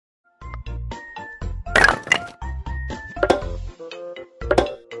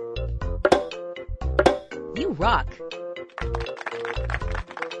You rock!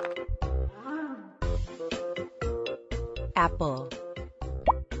 Apple.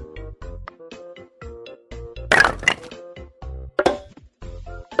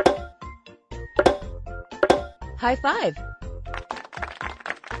 High five!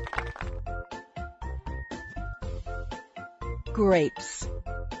 Grapes.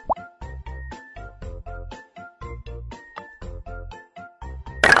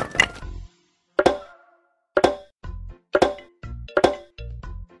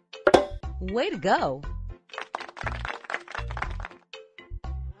 Way to go!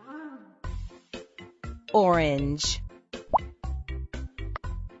 Orange.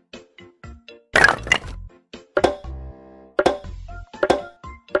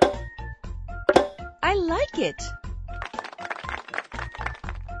 I like it!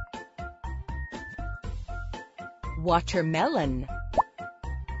 Watermelon.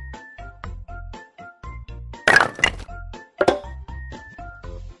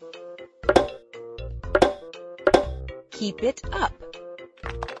 Keep it up.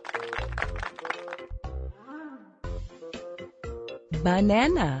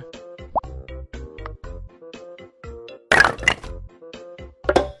 Banana.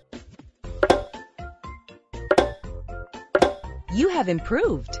 You have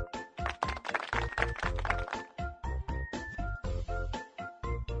improved.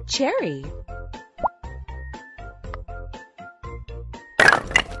 Cherry.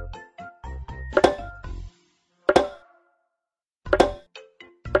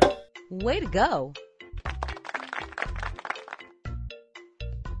 Way to go!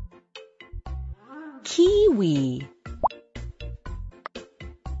 Kiwi.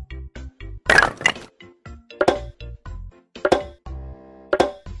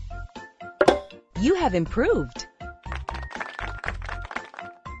 You have improved.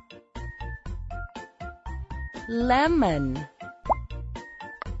 Lemon.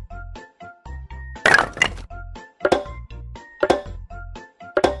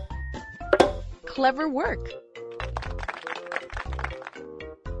 Clever work.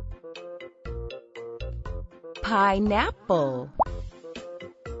 Pineapple.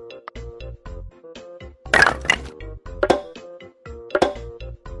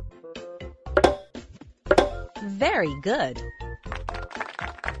 Very good.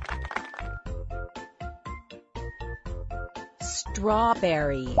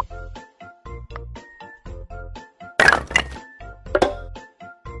 Strawberry.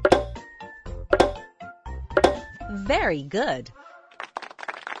 Very good.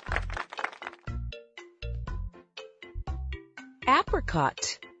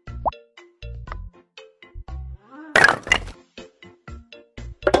 Apricot.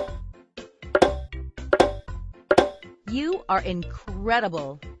 You are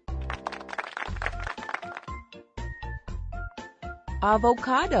incredible.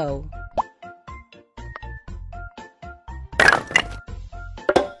 Avocado.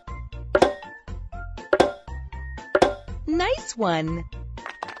 Nice one.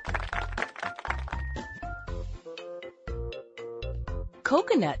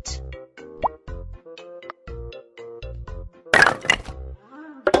 Coconut.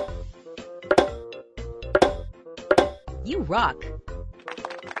 You rock.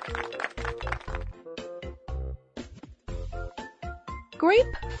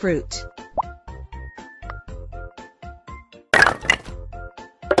 Grapefruit.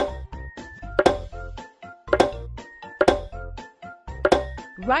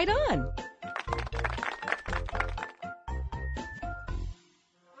 Right on.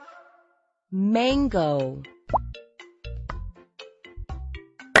 Mango.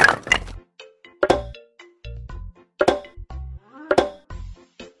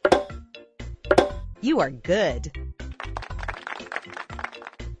 You are good.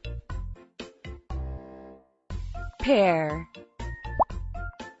 Pear.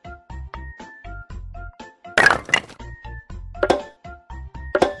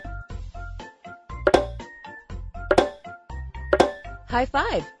 High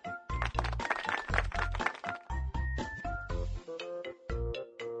five.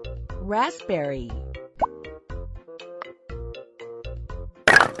 Raspberry.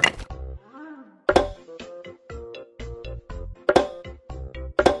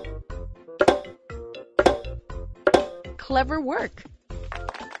 Clever work.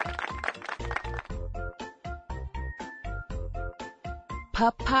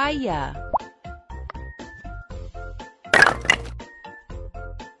 Papaya.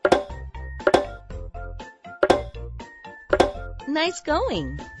 Nice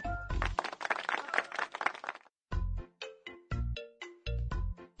going.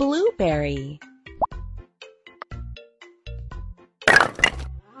 Blueberry.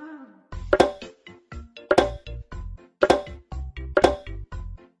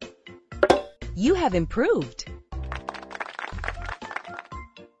 You have improved.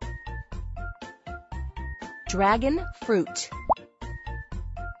 Dragon fruit.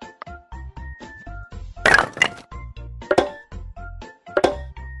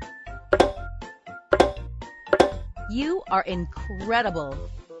 You are incredible.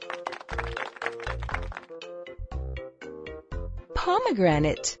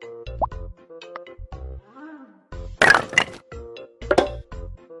 Pomegranate.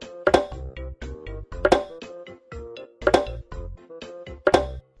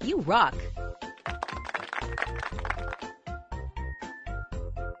 You rock.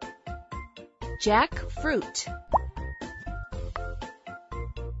 Jackfruit.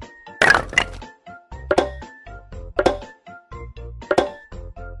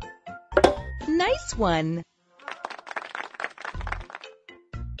 Nice one.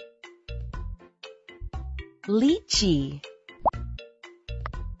 Lychee.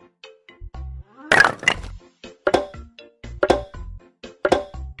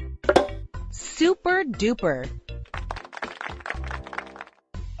 Super duper.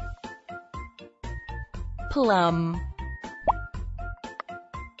 Plum.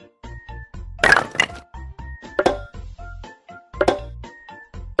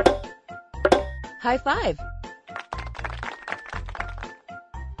 High five.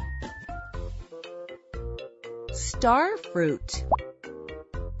 Star fruit.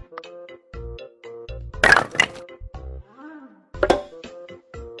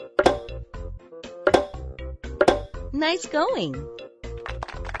 Nice going.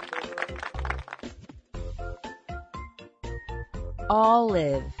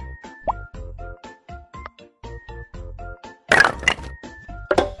 Olive.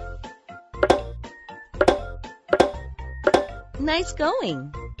 Nice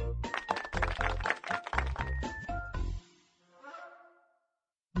going.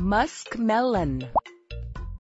 Muskmelon.